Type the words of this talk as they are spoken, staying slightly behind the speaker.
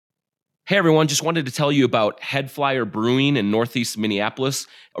Hey everyone, just wanted to tell you about Head Flyer Brewing in Northeast Minneapolis.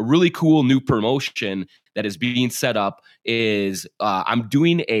 A really cool new promotion that is being set up is I'm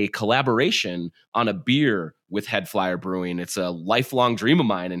doing a collaboration on a beer with Head Flyer Brewing. It's a lifelong dream of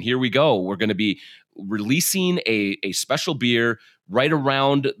mine, and here we go. We're going to be releasing a special beer right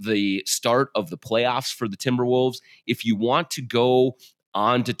around the start of the playoffs for the Timberwolves. If you want to go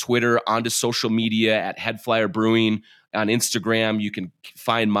onto Twitter, onto social media at Head Flyer Brewing, on Instagram, you can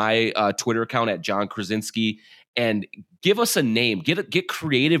find my Twitter account at John Krasinski and give us a name. Get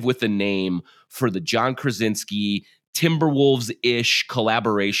creative with a name for the John Krasinski Timberwolves-ish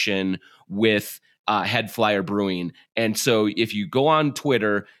collaboration with Head Flyer Brewing. And so if you go on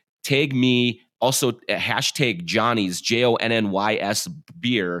Twitter, tag me, also hashtag Johnny's, JONNYS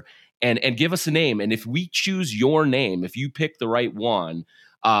beer, and give us a name. And if we choose your name, if you pick the right one,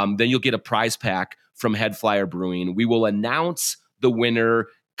 then you'll get a prize pack from Head Flyer Brewing. We will announce the winner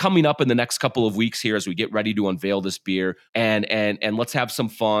coming up in the next couple of weeks here as we get ready to unveil this beer. And let's have some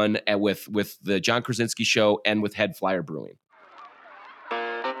fun with the John Krasinski Show and with Head Flyer Brewing.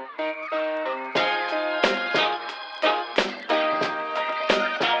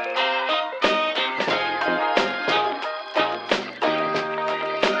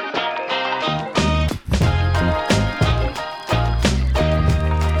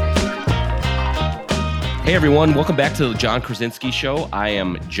 Hey everyone, welcome back to the John Krasinski Show. I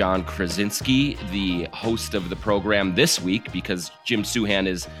am John Krasinski, the host of the program this week because Jim Suhan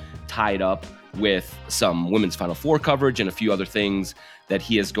is tied up with some women's Final Four coverage and a few other things that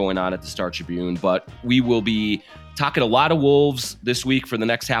he has going on at the Star Tribune. But we will be talking a lot of Wolves this week for the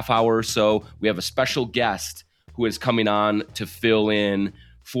next half hour or so. We have a special guest who is coming on to fill in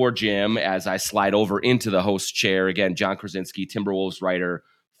for Jim as I slide over into the host chair. Again, John Krasinski, Timberwolves writer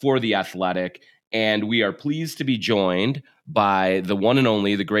for The Athletic. And we are pleased to be joined by the one and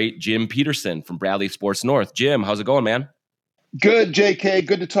only, the great Jim Petersen from Bradley Sports North. Jim, how's it going, man? Good, JK.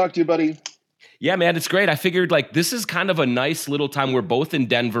 Good to talk to you, buddy. Yeah, man, it's great. I figured this is kind of a nice little time. We're both in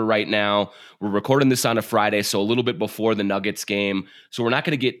Denver right now. We're recording this on a Friday, so a little bit before the Nuggets game. So we're not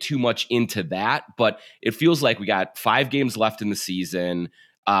going to get too much into that, but it feels like we got 5 games left in the season.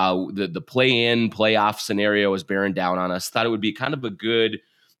 The play-in, playoff scenario is bearing down on us. Thought it would be kind of a good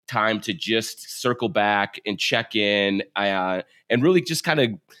time to just circle back and check in and really just kind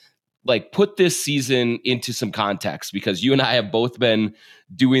of put this season into some context, because you and I have both been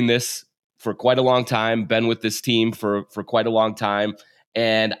doing this for quite a long time, been with this team for quite a long time.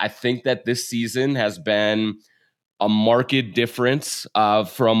 And I think that this season has been a marked difference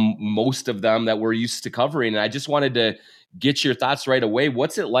from most of them that we're used to covering. And I just wanted to get your thoughts right away.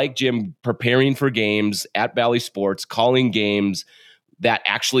 What's it like, Jim, preparing for games at Bally Sports, calling games that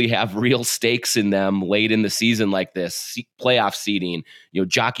actually have real stakes in them late in the season like this, playoff seeding,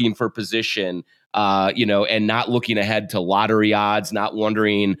 jockeying for position, and not looking ahead to lottery odds, not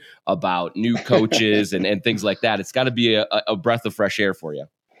wondering about new coaches and things like that. It's got to be a breath of fresh air for you.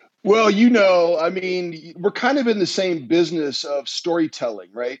 Well, we're kind of in the same business of storytelling,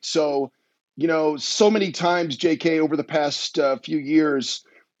 right? So, so many times, JK, over the past few years,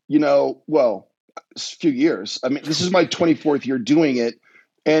 few years. I mean, this is my 24th year doing it.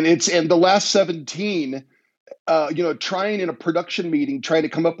 And the last 17, trying in a production meeting, trying to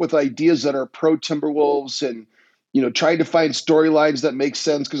come up with ideas that are pro Timberwolves and, trying to find storylines that make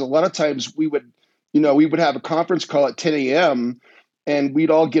sense. Because a lot of times we would have a conference call at 10 a.m. and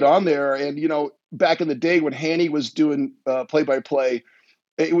we'd all get on there. And, back in the day when Hanny was doing play-by-play,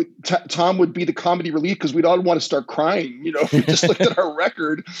 Tom would be the comedy relief because we'd all want to start crying, if we just looked at our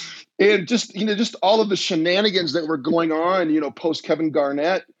record and just all of the shenanigans that were going on, post Kevin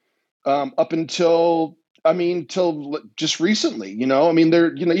Garnett, up until just recently,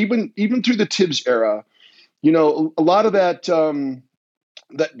 there, even through the Tibbs era, a lot of that,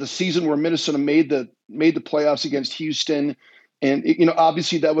 that the season where Minnesota made the playoffs against Houston. And,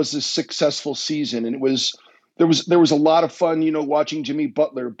 obviously that was a successful season, and there was a lot of fun, watching Jimmy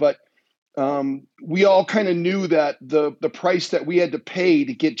Butler, but we all kind of knew that the price that we had to pay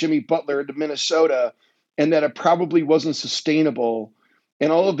to get Jimmy Butler into Minnesota, and that it probably wasn't sustainable.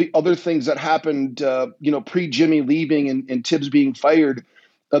 And all of the other things that happened, pre-Jimmy leaving and Tibbs being fired,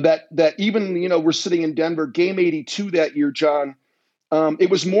 that even, we're sitting in Denver, game 82 that year, John, it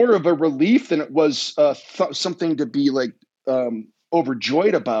was more of a relief than it was something to be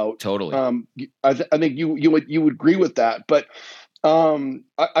overjoyed about. Totally. I think you would agree with that. But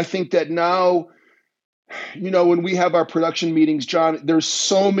I think that now, when we have our production meetings, John, there's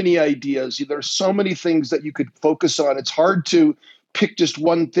so many ideas. There's so many things that you could focus on. It's hard to pick just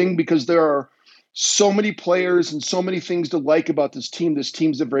one thing because there are so many players and so many things to like about this team. This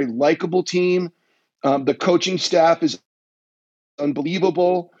team's a very likable team. The coaching staff is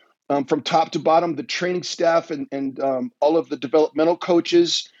unbelievable, from top to bottom. The training staff and all of the developmental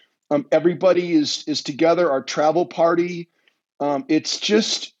coaches, everybody is together. Our travel party, it's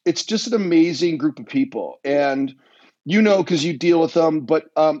just an amazing group of people, and because you deal with them. But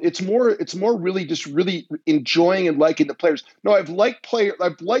it's more really just really enjoying and liking the players. No, I've liked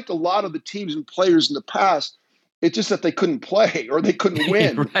a lot of the teams and players in the past. It's just that they couldn't play or they couldn't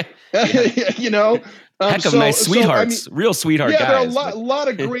win. Right. Yeah. you know. Heck of nice So I mean, sweethearts, real sweetheart yeah, they're a guys. lot, But a lot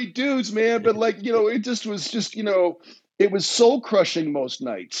of great dudes, man. But it just was just it was soul crushing most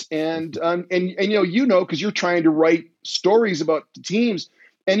nights, and because you're trying to write stories about the teams,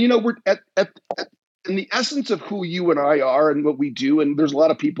 and we're at in the essence of who you and I are and what we do, and there's a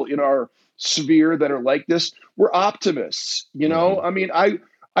lot of people in our sphere that are like this. We're optimists, mhm. I mean, I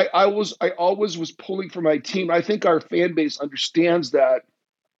always was pulling for my team. I think our fan base understands that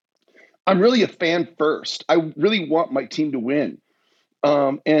I'm really a fan first. I really want my team to win.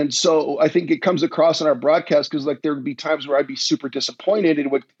 And so I think it comes across in our broadcast because there would be times where I'd be super disappointed.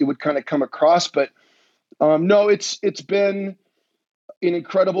 It would kind of come across, but no, it's been an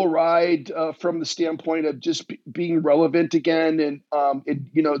incredible ride from the standpoint of just being relevant again,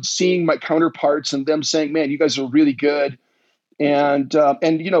 and seeing my counterparts and them saying, "Man, you guys are really good," and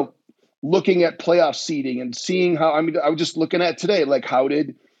looking at playoff seeding and seeing how. I mean, I was just looking at today, like how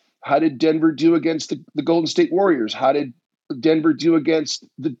did Denver do against the Golden State Warriors? How did Denver do against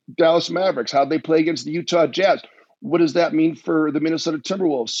the Dallas Mavericks? How did they play against the Utah Jazz? What does that mean for the Minnesota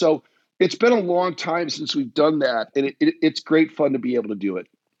Timberwolves? So it's been a long time since we've done that, and it's great fun to be able to do it.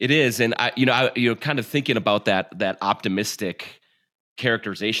 It is, and kind of thinking about that optimistic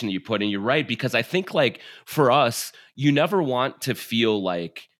characterization that you put in. You're right, because I think for us, you never want to feel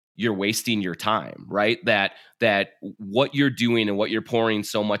like you're wasting your time, right? That what you're doing and what you're pouring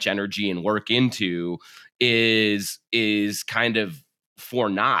so much energy and work into is kind of for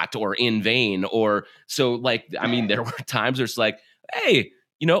naught or in vain. Or so I mean, there were times where it's like, hey,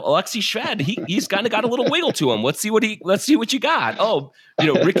 Alexi Shved, he's kind of got a little wiggle to him. Let's see what you got. Oh,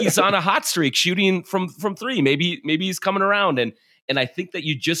 Ricky's on a hot streak shooting from three. Maybe he's coming around. And I think that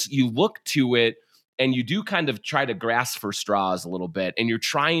you look to it and you do kind of try to grasp for straws a little bit, and you're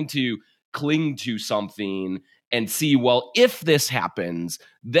trying to cling to something and see, well, if this happens,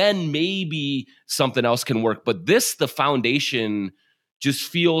 then maybe something else can work. But the foundation just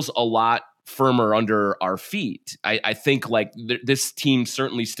feels a lot firmer under our feet. I think this team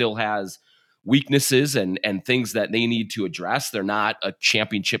certainly still has weaknesses and things that they need to address. They're not a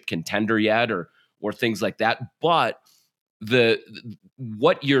championship contender yet, or things like that. But the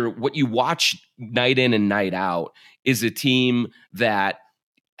what you watch night in and night out is a team that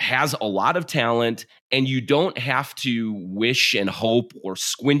has a lot of talent, and you don't have to wish and hope or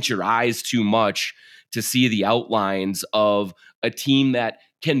squint your eyes too much to see the outlines of a team that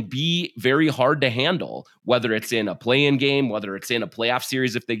can be very hard to handle, whether it's in a play-in game, whether it's in a playoff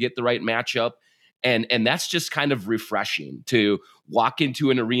series if they get the right matchup. And that's just kind of refreshing to walk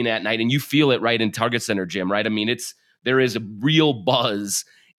into an arena at night and you feel it right in Target Center, Jim, right? I mean, there is a real buzz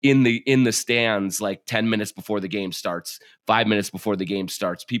in the stands 10 minutes before the game starts, 5 minutes before the game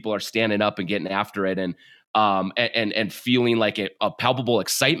starts. People are standing up and getting after it, and feeling like a palpable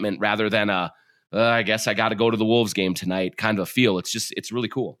excitement rather than I guess I got to go to the Wolves game tonight kind of a feel. It's really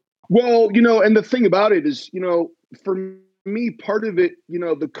cool. Well, and the thing about it is, for me, part of it,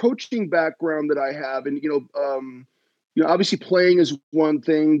 the coaching background that I have, and obviously playing is one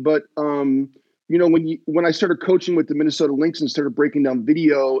thing, but when I started coaching with the Minnesota Lynx and started breaking down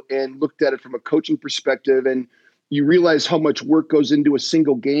video and looked at it from a coaching perspective, and you realize how much work goes into a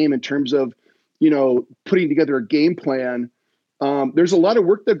single game in terms of putting together a game plan. There's a lot of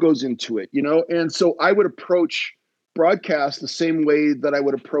work that goes into it, and so I would approach broadcast the same way that I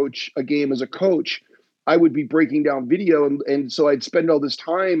would approach a game as a coach. I would be breaking down video, and so I'd spend all this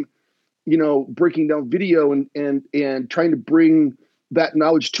time, breaking down video and trying to bring that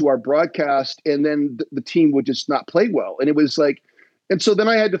knowledge to our broadcast, and then the team would just not play well. And it was and so then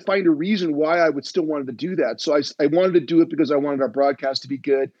I had to find a reason why I would still wanted to do that. So I wanted to do it because I wanted our broadcast to be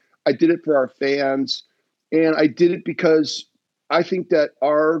good. I did it for our fans, and I did it because I think that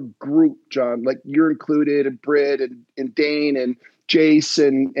our group, John, like you're included, and Britt and Dane and Jace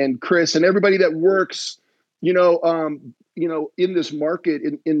and Chris and everybody that works, in this market,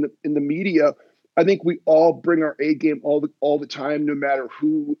 in the media, I think we all bring our A game all the time, no matter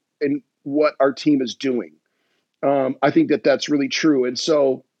who and what our team is doing. I think that that's really true. And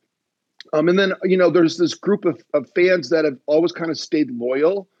so, and then, there's this group of fans that have always kind of stayed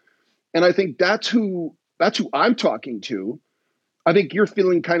loyal. And I think that's who I'm talking to. I think you're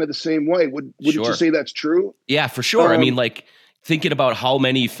feeling kind of the same way. Wouldn't you Sure. say that's true? Yeah, for sure. I mean, Um, like thinking about how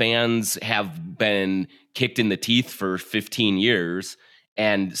many fans have been kicked in the teeth for 15 years,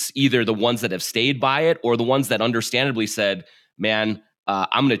 and either the ones that have stayed by it or the ones that understandably said, "Man,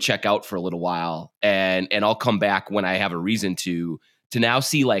 I'm going to check out for a little while, and I'll come back when I have a reason to." To now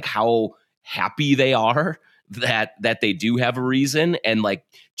see like how happy they are that they do have a reason, and like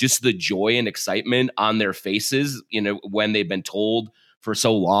just the joy and excitement on their faces, when they've been told for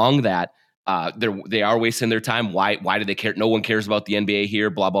so long that they are wasting their time. Why do they care? No one cares about the NBA here.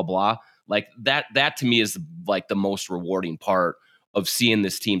 Blah blah blah. Like that to me is like the most rewarding part of seeing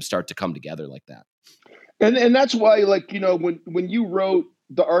this team start to come together like that. and that's why, like, when you wrote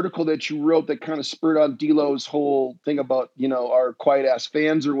the article that you wrote that kind of spurred on D'Lo's whole thing about our quiet ass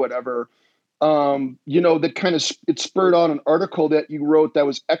fans or whatever. That kind of it spurred on an article that you wrote that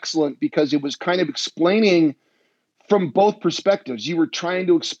was excellent because it was kind of explaining from both perspectives. You were trying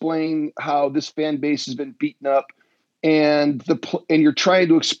to explain how this fan base has been beaten up, and you're trying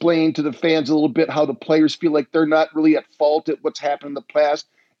to explain to the fans a little bit how the players feel like they're not really at fault at what's happened in the past,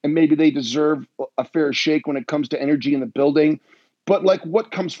 and maybe they deserve a fair shake when it comes to energy in the building. But like,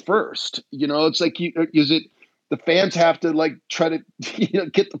 what comes first? It's like, is it the fans have to like try to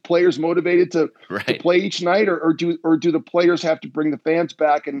get the players motivated to Right. play each night, or do the players have to bring the fans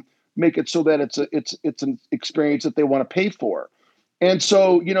back and make it so that it's an experience that they want to pay for? And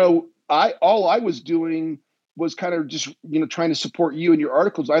so, all I was doing was kind of just trying to support you in your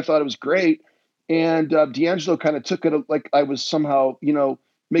articles. I thought it was great, and D'Angelo kind of took it like I was somehow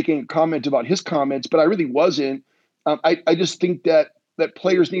making a comment about his comments, but I really wasn't. I just think that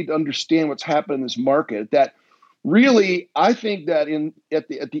players need to understand what's happened in this market. That really, I think that at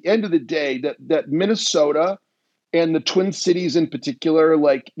the end of the day, that Minnesota and the Twin Cities in particular,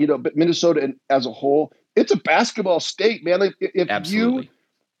 like, but Minnesota as a whole, it's a basketball state, man. Like, Absolutely.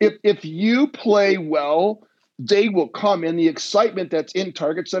 if you play well, they will come. And the excitement that's in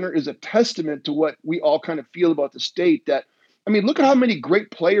Target Center is a testament to what we all kind of feel about the state. That, I mean, look at how many great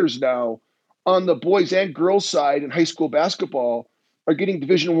players now on the boys and girls side in high school basketball are getting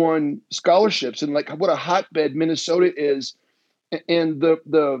Division I scholarships, and like what a hotbed Minnesota is, and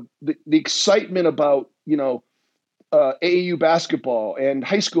the excitement about AAU basketball and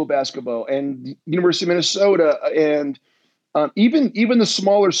high school basketball and University of Minnesota, and even the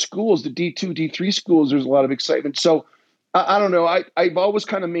smaller schools, the D2, D3 schools. There's a lot of excitement. So I don't know. I've always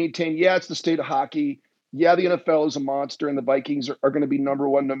kind of maintained, yeah, it's the state of hockey. Yeah, the NFL is a monster, and the Vikings are going to be number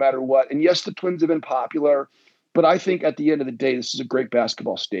one no matter what. And yes, the Twins have been popular, but I think at the end of the day, this is a great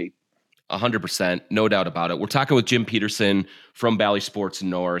basketball state. 100%, no doubt about it. We're talking with Jim Petersen from Bally Sports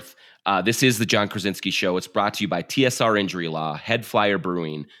North. This is the John Krasinski Show. It's brought to you by TSR Injury Law, Head Flyer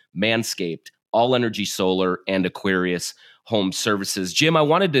Brewing, Manscaped, All Energy Solar, and Aquarius Home Services. Jim, I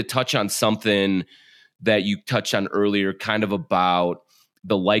wanted to touch on something that you touched on earlier, kind of about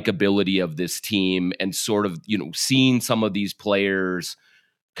the likability of this team and sort of, seeing some of these players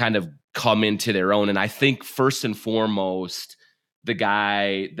kind of come into their own. And I think first and foremost, the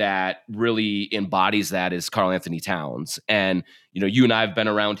guy that really embodies that is Karl Anthony Towns. And, you and I have been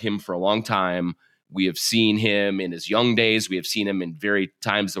around him for a long time. We have seen him in his young days. We have seen him in very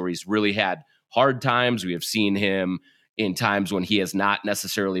times where he's really had hard times. We have seen him in times when he has not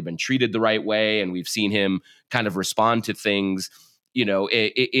necessarily been treated the right way. And we've seen him kind of respond to things,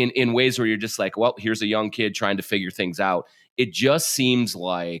 in ways where you're just like, well, here's a young kid trying to figure things out. It just seems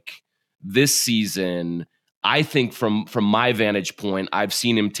like this season, I think from my vantage point, I've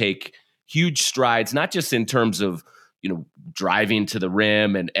seen him take huge strides, not just in terms of driving to the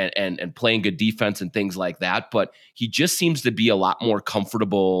rim and playing good defense and things like that, but he just seems to be a lot more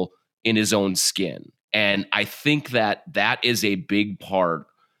comfortable in his own skin. And I think that is a big part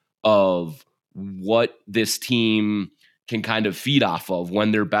of what this team can kind of feed off of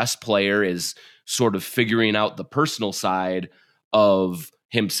when their best player is sort of figuring out the personal side of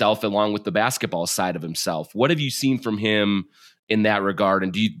himself along with the basketball side of himself. What have you seen from him in that regard?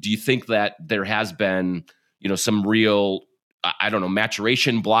 And do you think that there has been, some real, I don't know,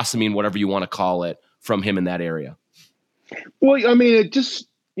 maturation, blossoming, whatever you want to call it, from him in that area? Well, I mean, it just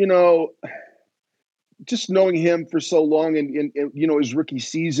knowing him for so long, and his rookie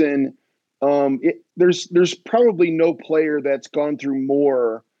season, there's probably no player that's gone through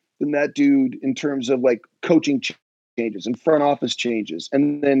more than that dude in terms of like coaching changes and front office changes,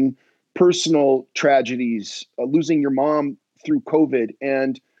 and then personal tragedies, losing your mom through COVID,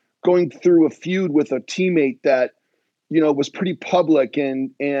 and going through a feud with a teammate that was pretty public, and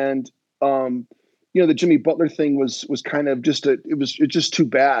the Jimmy Butler thing was kind of just it's just too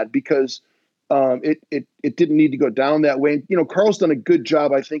bad because it didn't need to go down that way. And, Carl's done a good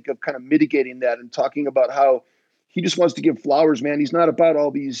job, I think, of kind of mitigating that and talking about how he just wants to give flowers, man. He's not about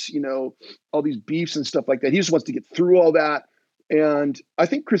all these beefs and stuff like that. He just wants to get through all that. And I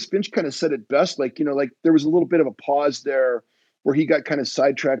think Chris Finch kind of said it best. Like there was a little bit of a pause there where he got kind of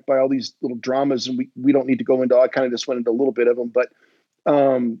sidetracked by all these little dramas, and we don't need to go into. I kind of just went into a little bit of them,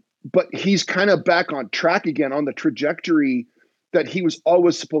 but he's kind of back on track again on the trajectory that he was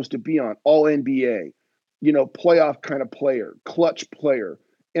always supposed to be on. All NBA, playoff kind of player, clutch player,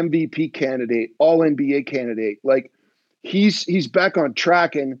 MVP candidate, all NBA candidate. Like he's back on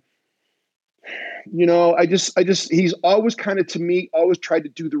track. And, he's always kind of, to me, always tried to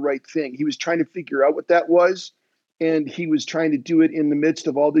do the right thing. He was trying to figure out what that was. And he was trying to do it in the midst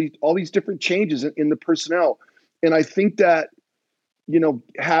of all these different changes in the personnel. And I think that,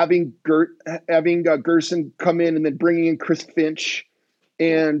 having Gerson come in and then bringing in Chris Finch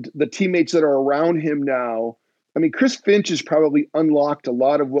and the teammates that are around him now. I mean, Chris Finch has probably unlocked a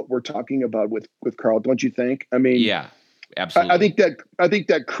lot of what we're talking about with Carl, don't you think? I mean, yeah, absolutely. I think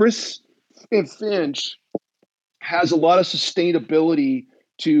that Chris Finch has a lot of sustainability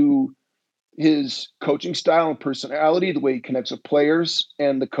to his coaching style and personality, the way he connects with players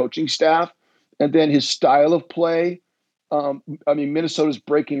and the coaching staff, and then his style of play. Minnesota's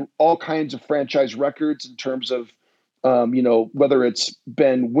breaking all kinds of franchise records in terms of, whether it's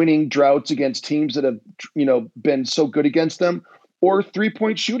been winning droughts against teams that have, been so good against them, or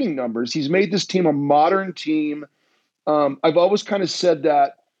 3-point shooting numbers. He's made this team a modern team. I've always kind of said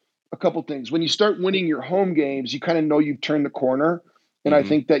that a couple things. When you start winning your home games, you kind of know you've turned the corner. And I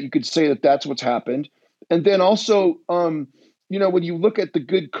think that you could say that that's what's happened. And then also, when you look at the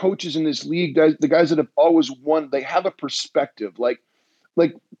good coaches in this league, the guys that have always won, they have a perspective. Like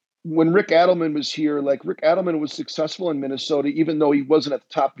when Rick Adelman was here, Rick Adelman was successful in Minnesota, even though he wasn't at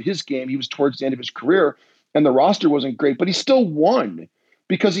the top of his game. He was towards the end of his career, and the roster wasn't great, but he still won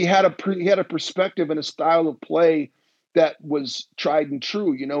because he had a perspective and a style of play that was tried and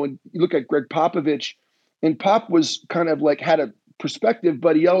true. And you look at Greg Popovich, and Pop was kind of had a perspective,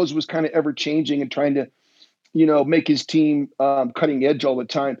 but he always was kind of ever changing and trying to, make his team cutting edge all the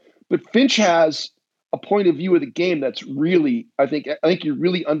time. But Finch has a point of view of the game that's really, I think he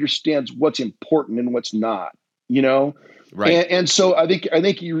really understands what's important and what's not, Right. And so I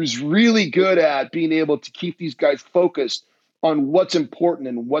think he was really good at being able to keep these guys focused on what's important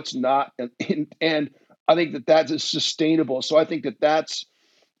and what's not. And I think that is sustainable. So I think that that's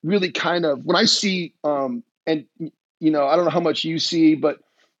really kind of when I see, and I don't know how much you see, but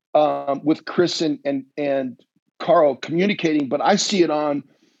with Chris and Carl communicating, but I see it on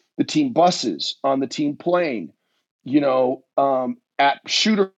the team buses, on the team plane, at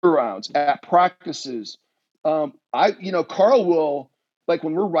shooter rounds, at practices. Carl will,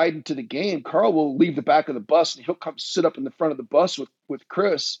 when we're riding to the game, Carl will leave the back of the bus and he'll come sit up in the front of the bus with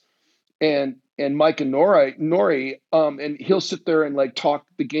Chris and Mike and Nori, and he'll sit there and talk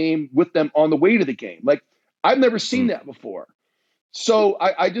the game with them on the way to the game. I've never seen that before. So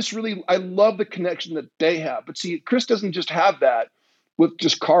I love the connection that they have. But see, Chris doesn't just have that with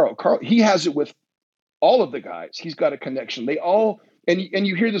just Carl. He has it with all of the guys. He's got a connection. They all, and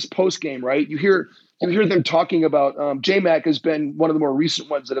you hear this post game, right? You hear them talking about, J-Mac has been one of the more recent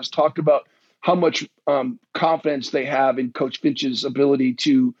ones that has talked about how much confidence they have in Coach Finch's ability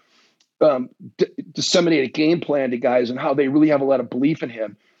to disseminate a game plan to guys and how they really have a lot of belief in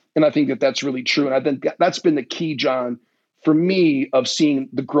him. And I think that that's really true. And I think that's been the key, John, for me, of seeing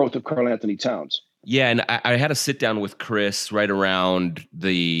the growth of Karl Anthony Towns. Yeah, and I had a sit down with Chris right around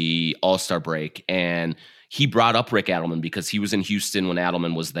the All-Star break, and he brought up Rick Adelman because he was in Houston when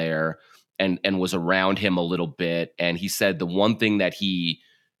Adelman was there and was around him a little bit. And he said the one thing that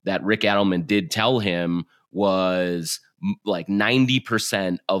Rick Adelman did tell him was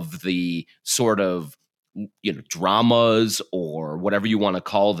 90% of the sort of dramas or whatever you want to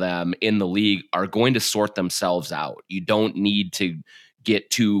call them in the league are going to sort themselves out. You don't need to get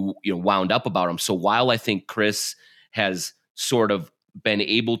too wound up about them. So while I think Chris has sort of been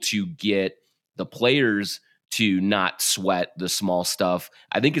able to get the players to not sweat the small stuff,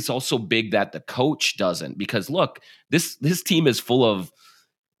 I think it's also big that the coach doesn't, because look, this team is full of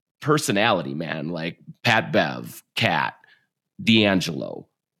personality, man. Like Pat Bev, Cat, D'Angelo,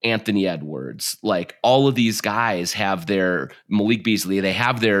 Anthony Edwards, all of these guys have their Malik Beasley, they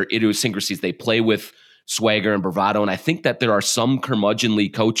have their idiosyncrasies. They play with swagger and bravado. And I think that there are some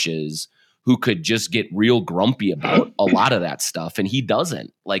curmudgeonly coaches who could just get real grumpy about a lot of that stuff, and he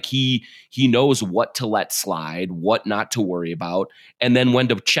doesn't. Like he knows what to let slide, what not to worry about, and then when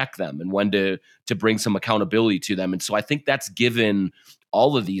to check them and when to bring some accountability to them. And so I think that's given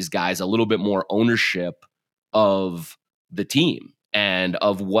all of these guys a little bit more ownership of the team and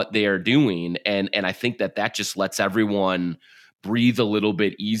of what they are doing, and I think that just lets everyone breathe a little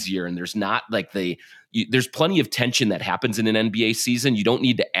bit easier. And there's not like there's plenty of tension that happens in an NBA season. You don't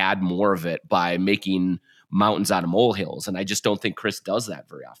need to add more of it by making mountains out of molehills. And I just don't think Chris does that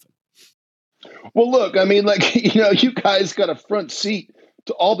very often. Well, look, I mean, like, you guys got a front seat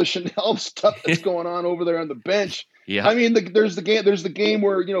to all the Chanel stuff that's going on over there on the bench. Yeah. I mean, there's the game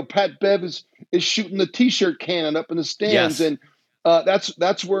where, Pat Bev is shooting the t-shirt cannon up in the stands. Yes. And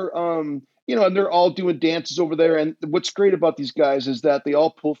that's where, and they're all doing dances over there. And what's great about these guys is that they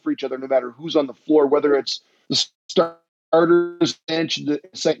all pull for each other no matter who's on the floor, whether it's the starters bench, the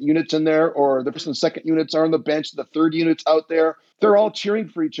second units in there, or the first and second units are on the bench, the third units out there. They're all cheering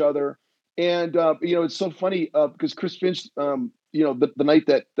for each other. And, it's so funny because Chris Finch, the night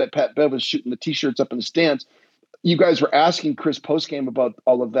that Pat Bev was shooting the t-shirts up in the stands, you guys were asking Chris postgame about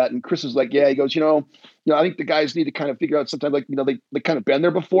all of that. And Chris was like, yeah, he goes, I think the guys need to kind of figure out sometimes, like, they kind of been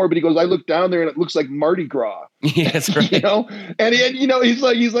there before, but he goes, I look down there and it looks like Mardi Gras. Yeah, that's right. And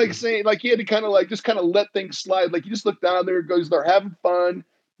he's like saying, like, he had to kind of just let things slide. Like, you just look down there and goes, they're having fun.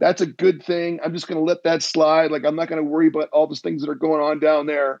 That's a good thing. I'm just going to let that slide. Like, I'm not going to worry about all those things that are going on down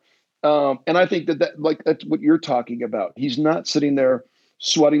there. And I think that like, that's what you're talking about. He's not sitting there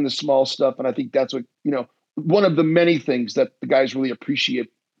sweating the small stuff. And I think that's what, one of the many things that the guys really appreciate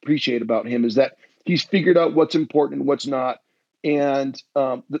about him is that he's figured out what's important and what's not. And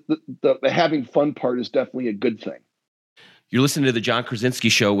the having fun part is definitely a good thing. You're listening to the John Krasinski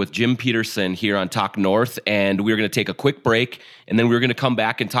Show with Jim Petersen here on Talk North, and we're going to take a quick break, and then we're going to come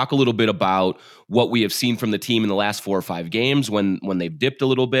back and talk a little bit about what we have seen from the team in the last 4 or 5 games when they've dipped a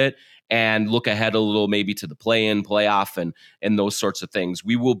little bit, and look ahead a little maybe to the play-in, playoff, and those sorts of things.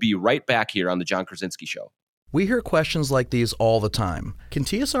 We will be right back here on the John Krasinski Show. We hear questions like these all the time. Can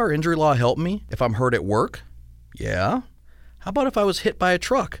TSR injury law help me if I'm hurt at work? Yeah. How about if I was hit by a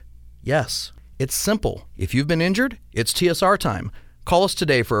truck? Yes. It's simple. If you've been injured, it's TSR time. Call us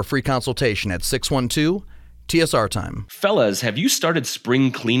today for a free consultation at 612-TSR time. Fellas, have you started spring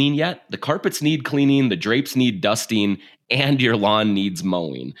cleaning yet? The carpets need cleaning, the drapes need dusting, and your lawn needs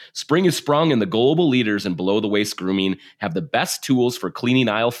mowing. Spring is sprung, and the global leaders in below-the-waist grooming have the best tools for cleaning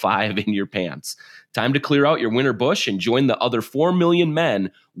aisle 5 in your pants. Time to clear out your winter bush and join the other 4 million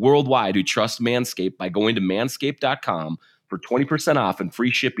men worldwide who trust Manscaped by going to manscaped.com for 20% off and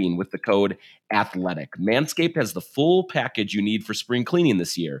free shipping with the code ATHLETIC. Manscaped has the full package you need for spring cleaning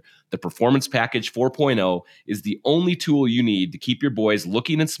this year. The Performance Package 4.0 is the only tool you need to keep your boys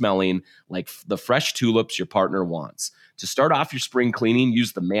looking and smelling like the fresh tulips your partner wants. To start off your spring cleaning,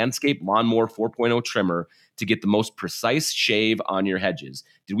 use the Manscaped Lawnmower 4.0 trimmer to get the most precise shave on your hedges.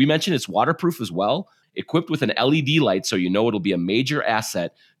 Did we mention it's waterproof as well? Equipped with an LED light so you know it'll be a major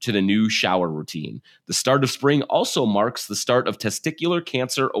asset to the new shower routine. The start of spring also marks the start of Testicular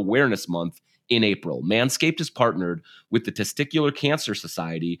Cancer Awareness Month in April. Manscaped has partnered with the Testicular Cancer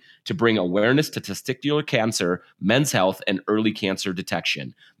Society to bring awareness to testicular cancer, men's health, and early cancer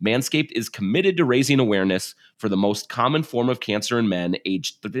detection. Manscaped is committed to raising awareness for the most common form of cancer in men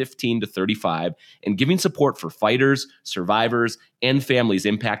aged 15 to 35 and giving support for fighters, survivors, and families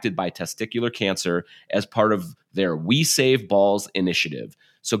impacted by testicular cancer as part of their We Save Balls initiative.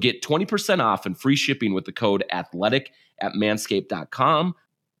 So get 20% off and free shipping with the code ATHLETIC at manscaped.com.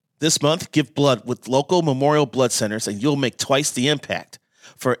 This month, give blood with local Memorial Blood Centers and you'll make twice the impact.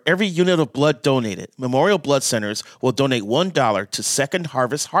 For every unit of blood donated, Memorial Blood Centers will donate $1 to Second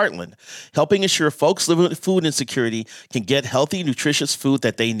Harvest Heartland, helping ensure folks living with food insecurity can get healthy, nutritious food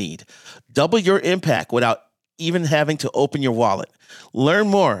that they need. Double your impact without even having to open your wallet. Learn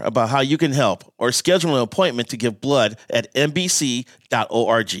more about how you can help or schedule an appointment to give blood at mbc.org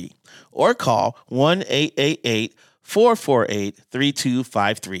or call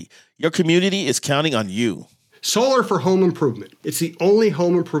 1-888-448-3253. Your community is counting on you. Solar for home improvement. It's the only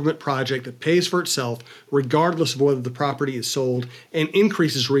home improvement project that pays for itself regardless of whether the property is sold and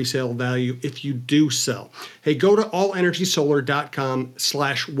increases resale value if you do sell. Hey, go to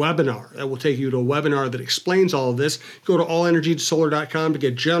allenergysolar.com/webinar. That will take you to a webinar that explains all of this. Go to allenergysolar.com to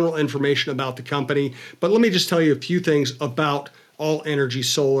get general information about the company. But let me just tell you a few things about All Energy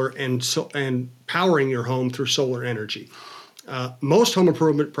Solar and powering your home through solar energy. Most home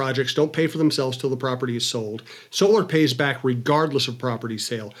improvement projects don't pay for themselves till the property is sold. Solar pays back regardless of property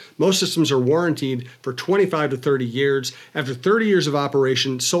sale. Most systems are warranted for 25 to 30 years. After 30 years of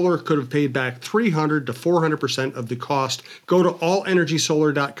operation, solar could have paid back 300 to 400% of the cost. Go to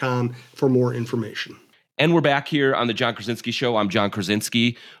allenergysolar.com for more information. And we're back here on the John Krasinski Show. I'm John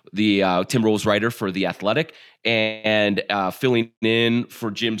Krasinski, the Timberwolves writer for The Athletic. And filling in for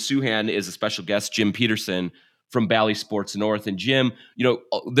Jim Suhan is a special guest, Jim Petersen from Bally Sports North. And Jim,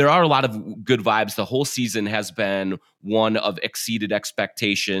 there are a lot of good vibes. The whole season has been one of exceeded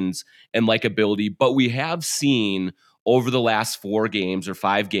expectations and likability. But we have seen over the last 4 games or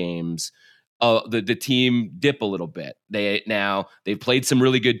 5 games, the team dip a little bit. They've played some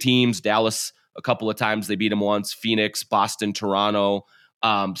really good teams. Dallas a couple of times, they beat them once. Phoenix, Boston, Toronto.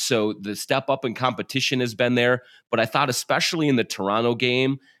 So the step up in competition has been there. But I thought, especially in the Toronto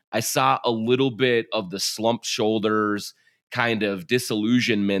game, I saw a little bit of the slumped shoulders, kind of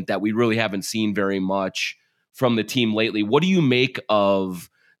disillusionment that we really haven't seen very much from the team lately. What do you make of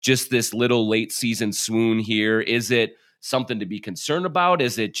just this little late season swoon here? Is it something to be concerned about?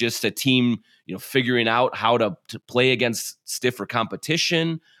 Is it just a team, figuring out how to play against stiffer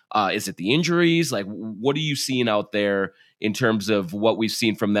competition? Is it the injuries? Like, what are you seeing out there in terms of what we've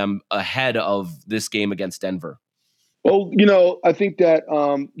seen from them ahead of this game against Denver? Well, I think that,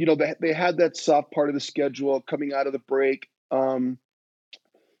 they had that soft part of the schedule coming out of the break.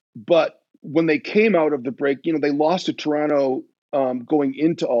 But when they came out of the break, they lost to Toronto going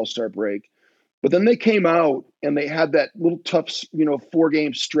into All-Star break. But then they came out and they had that little tough,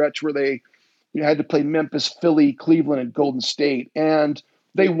 4-game stretch where they had to play Memphis, Philly, Cleveland, and Golden State. And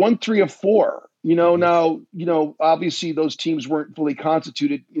they won 3 of 4. Now, obviously those teams weren't fully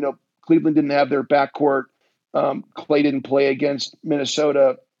constituted. Cleveland didn't have their backcourt. Clay didn't play against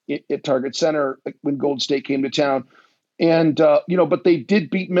Minnesota at Target Center when Golden State came to town. And, but they did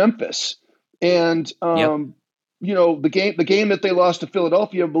beat Memphis. And, the game that they lost to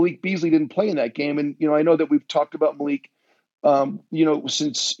Philadelphia, Malik Beasley didn't play in that game. And, I know that we've talked about Malik,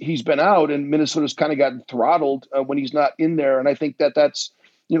 since he's been out, and Minnesota's kind of gotten throttled when he's not in there. And I think that's,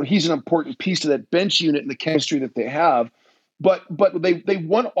 he's an important piece of that bench unit and the chemistry that they have. But they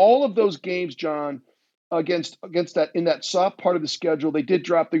won all of those games, John, against that in that soft part of the schedule. They did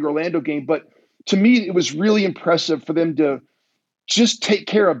drop the Orlando game, but to me, it was really impressive for them to just take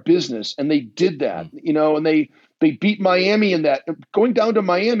care of business. And they did that, and they beat Miami in that. Going down to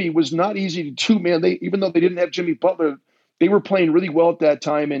Miami was not easy to do, man. Even though they didn't have Jimmy Butler, they were playing really well at that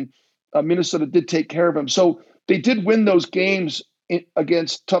time, and Minnesota did take care of them. So they did win those games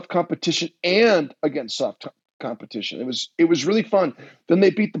against tough competition and against soft competition. It was really fun. Then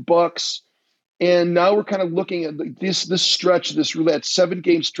they beat the Bucks, and now we're kind of looking at this stretch, that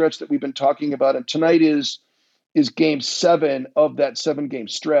 7-game stretch that we've been talking about. And tonight is game 7 of that 7-game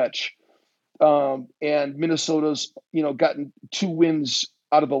stretch. And Minnesota's, gotten 2 wins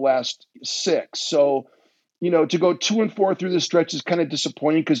out of the last 6. So, to go 2-4 through this stretch is kind of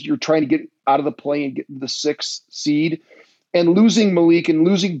disappointing because you're trying to get out of the play and get the 6th seed. And losing Malik and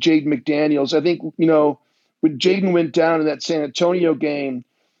losing Jaden McDaniels, I think, when Jaden went down in that San Antonio game,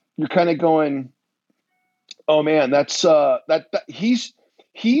 you're kind of going, oh man, that's he's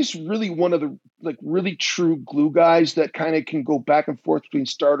really one of the really true glue guys that kind of can go back and forth between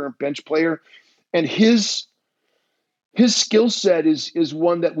starter and bench player. And his skill set is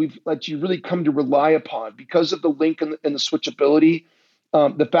one that you really come to rely upon because of the link and the switchability.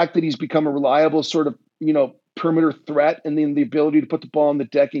 The fact that he's become a reliable sort of, perimeter threat, and then the ability to put the ball on the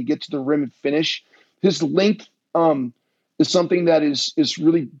deck and get to the rim and finish. His length is something that is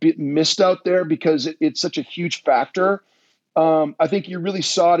really missed out there because it's such a huge factor. I think you really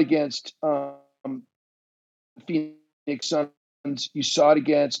saw it against Phoenix Suns. You saw it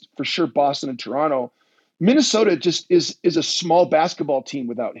against, for sure, Boston and Toronto. Minnesota just is a small basketball team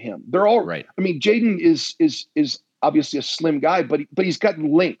without him. They're all right. I mean, Jaden is obviously a slim guy, but he's got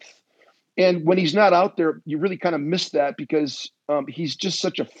length. And when he's not out there, you really kind of miss that because he's just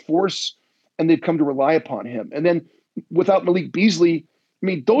such a force, and they've come to rely upon him. And then without Malik Beasley, I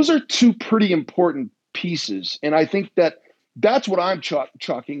mean, those are 2 pretty important pieces. And I think that's what I'm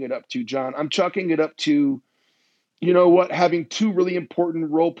chalking it up to, John. I'm chalking it up to, having 2 really important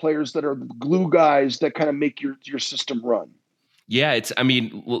role players that are glue guys that kind of make your system run. Yeah,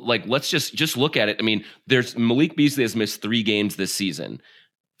 let's just look at it. I mean, there's Malik Beasley has missed 3 games this season.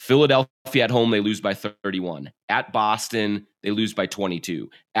 Philadelphia at home, they lose by 31. At Boston, they lose by 22.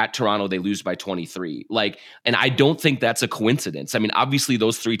 At Toronto, they lose by 23. And I don't think that's a coincidence. I mean, obviously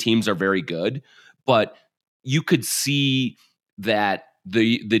those 3 teams are very good, but you could see that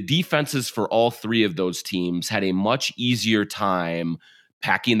the defenses for all three of those teams had a much easier time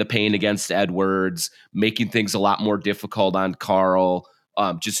packing the paint against Edwards, making things a lot more difficult on Karl,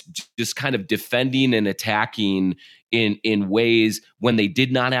 just kind of defending and attacking in ways when they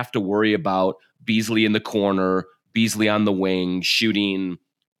did not have to worry about Beasley in the corner, Beasley on the wing, shooting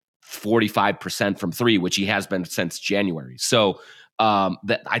 45% from three, which he has been since January. So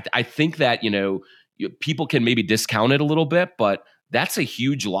that I think that, people can maybe discount it a little bit, but that's a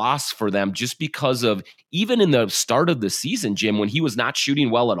huge loss for them just because of, even in the start of the season, Jim, when he was not shooting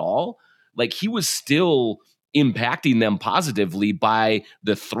well at all, like he was still impacting them positively by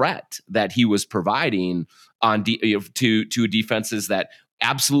the threat that he was providing on to defenses that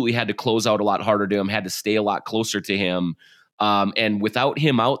absolutely had to close out a lot harder to him, had to stay a lot closer to him. And without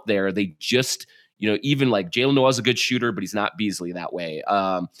him out there, they just, even like Jalen Noah's a good shooter, but he's not Beasley that way.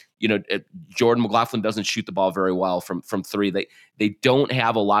 Jordan McLaughlin doesn't shoot the ball very well from three. They don't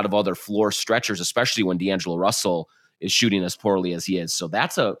have a lot of other floor stretchers, especially when D'Angelo Russell is shooting as poorly as he is. So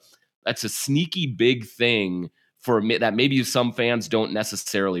that's a sneaky big thing for me that maybe some fans don't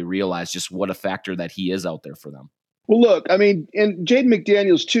necessarily realize just what a factor that he is out there for them. Well, look, I mean, and Jaden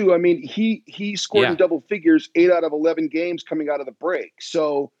McDaniels too. I mean, he scored in double figures 8 out of 11 games coming out of the break.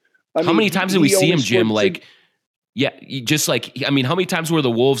 So, how many times did we see him, Jim? Like, how many times were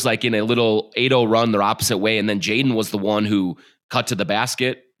the Wolves like in a little 8-0 run their opposite way, and then Jaden was the one who cut to the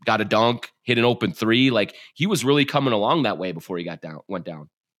basket, got a dunk, hit an open three. Like he was really coming along that way before he went down.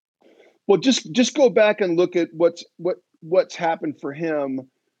 Well, just go back and look at what's happened for him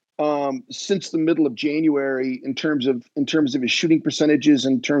since the middle of January in terms of his shooting percentages,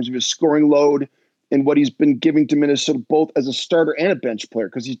 in terms of his scoring load, and what he's been giving to Minnesota both as a starter and a bench player,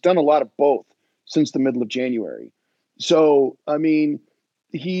 because he's done a lot of both since the middle of January. So, I mean,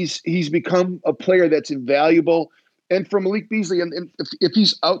 he's become a player that's invaluable. And for Malik Beasley, and if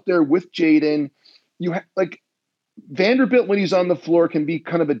he's out there with Jaden, like Vanderbilt when he's on the floor can be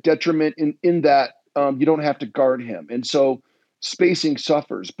kind of a detriment in that you don't have to guard him, and so spacing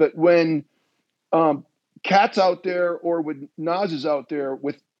suffers. But when Cat's out there or when Nas is out there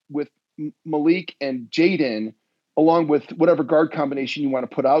with Malik and Jaden, along with whatever guard combination you want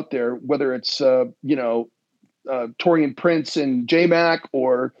to put out there, whether it's Torian Prince and J-Mac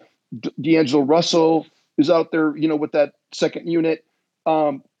or D'Angelo Russell is out there, with that second unit.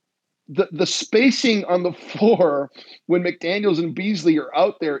 The spacing on the floor when McDaniels and Beasley are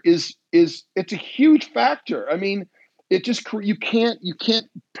out there is it's a huge factor. I mean, it just you can't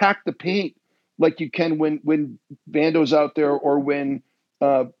pack the paint like you can when Vando's out there or when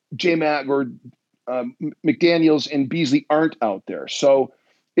J-Mac or McDaniels and Beasley aren't out there. So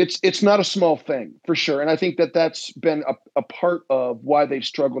it's not a small thing for sure, and I think that's been a part of why they've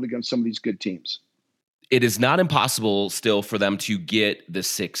struggled against some of these good teams. It is not impossible still for them to get the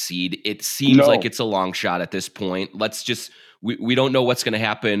 6th seed. It seems like it's a long shot at this point. We don't know what's going to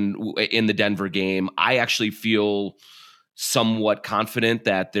happen in the Denver game. I actually feel somewhat confident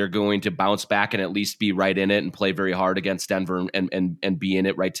that they're going to bounce back and at least be right in it and play very hard against Denver and be in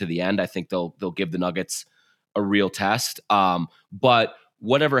it right to the end. I think they'll give the Nuggets a real test. But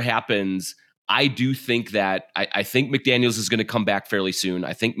whatever happens, I do think that I think McDaniels is going to come back fairly soon.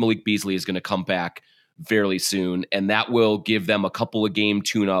 I think Malik Beasley is going to come back fairly soon, and that will give them a couple of game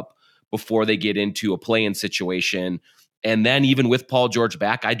tune-up before they get into a play-in situation. And then even with Paul George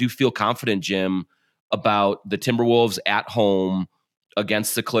back, I do feel confident, Jim, about the Timberwolves at home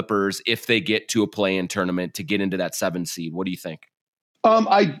against the Clippers if they get to a play-in tournament to get into that 7 seed. What do you think?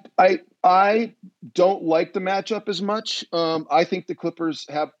 I don't like the matchup as much. I think the Clippers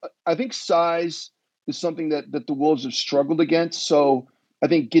I think size is something that the Wolves have struggled against. So I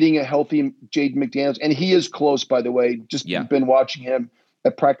think getting a healthy Jaden McDaniels, and he is close, by the way, been watching him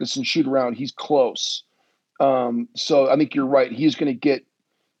at practice and shoot around. He's close. So I think you're right. He's going to get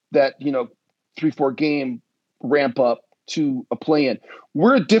that, 3-4 game ramp up to a play-in.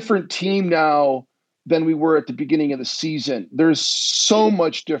 We're a different team now than we were at the beginning of the season. There's so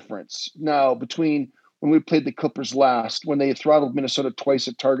much difference now between when we played the Clippers last, when they throttled Minnesota twice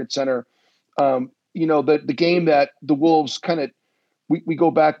at Target Center. The game that the Wolves kind of, we go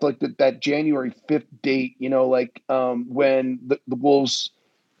back to like that January 5th date, when the Wolves,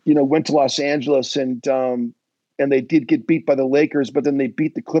 went to Los Angeles and they did get beat by the Lakers, but then they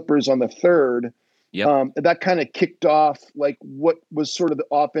beat the Clippers on the 3rd. Yep. That kind of kicked off like what was sort of the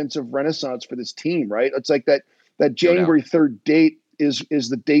offensive renaissance for this team, right? It's like that January 3rd date is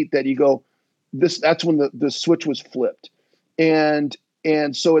the date that you go, that's when the switch was flipped. And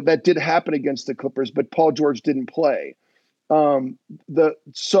so that did happen against the Clippers, but Paul George didn't play.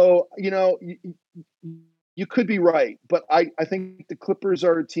 you could be right, but I think the Clippers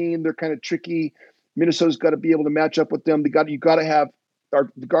are a team. They're kind of tricky. Minnesota's got to be able to match up with them. You got to have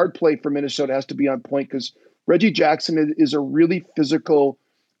the guard play for Minnesota has to be on point because Reggie Jackson is a really physical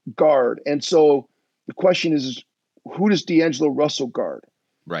guard, and so the question is who does D'Angelo Russell guard?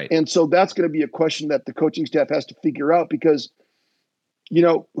 Right. And so that's going to be a question that the coaching staff has to figure out because,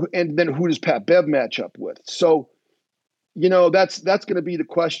 and then who does Pat Bev match up with? So, that's going to be the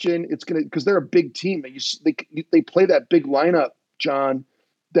question. It's going to, because they're a big team. They play that big lineup, John,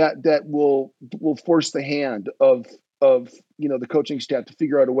 that will force the hand of the coaching staff to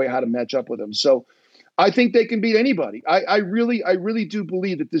figure out a way how to match up with them. So I think they can beat anybody. I really do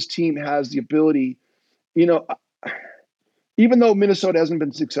believe that this team has the ability, even though Minnesota hasn't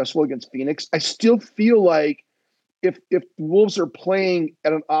been successful against Phoenix, I still feel like if the Wolves are playing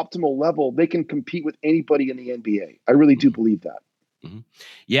at an optimal level, they can compete with anybody in the NBA. I really do believe that. Mm-hmm.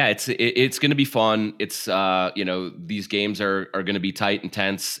 Yeah, it's going to be fun. It's these games are going to be tight and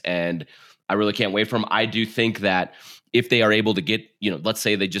tense, and I really can't wait for them. I do think that if they are able to get, let's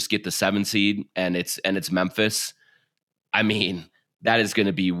say they just get the 7 seed and it's Memphis, I mean, that is going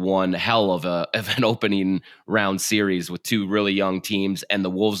to be one hell of an opening round series with 2 really young teams, and the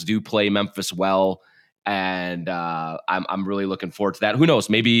Wolves do play Memphis well, and I'm really looking forward to that. Who knows?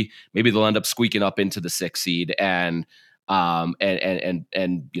 Maybe they'll end up squeaking up into the 6 seed and getting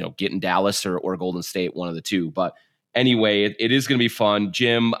Dallas or Golden State, one of the two. But anyway, it is going to be fun.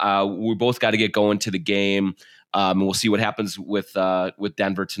 Jim, we both got to get going to the game. And we'll see what happens with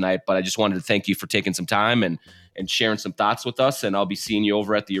Denver tonight. But I just wanted to thank you for taking some time and sharing some thoughts with us. And I'll be seeing you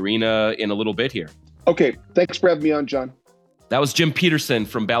over at the arena in a little bit here. Okay. Thanks for having me on, John. That was Jim Petersen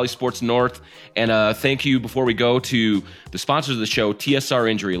from Bally Sports North. And thank you before we go to the sponsors of the show,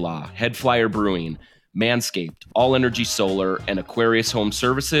 TSR Injury Law, Head Flyer Brewing, Manscaped, All Energy Solar, and Aquarius Home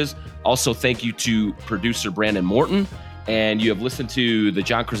Services. Also, thank you to producer Brandon Morton. And you have listened to the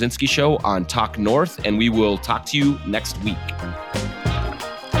John Krasinski Show on Talk North, and we will talk to you next week.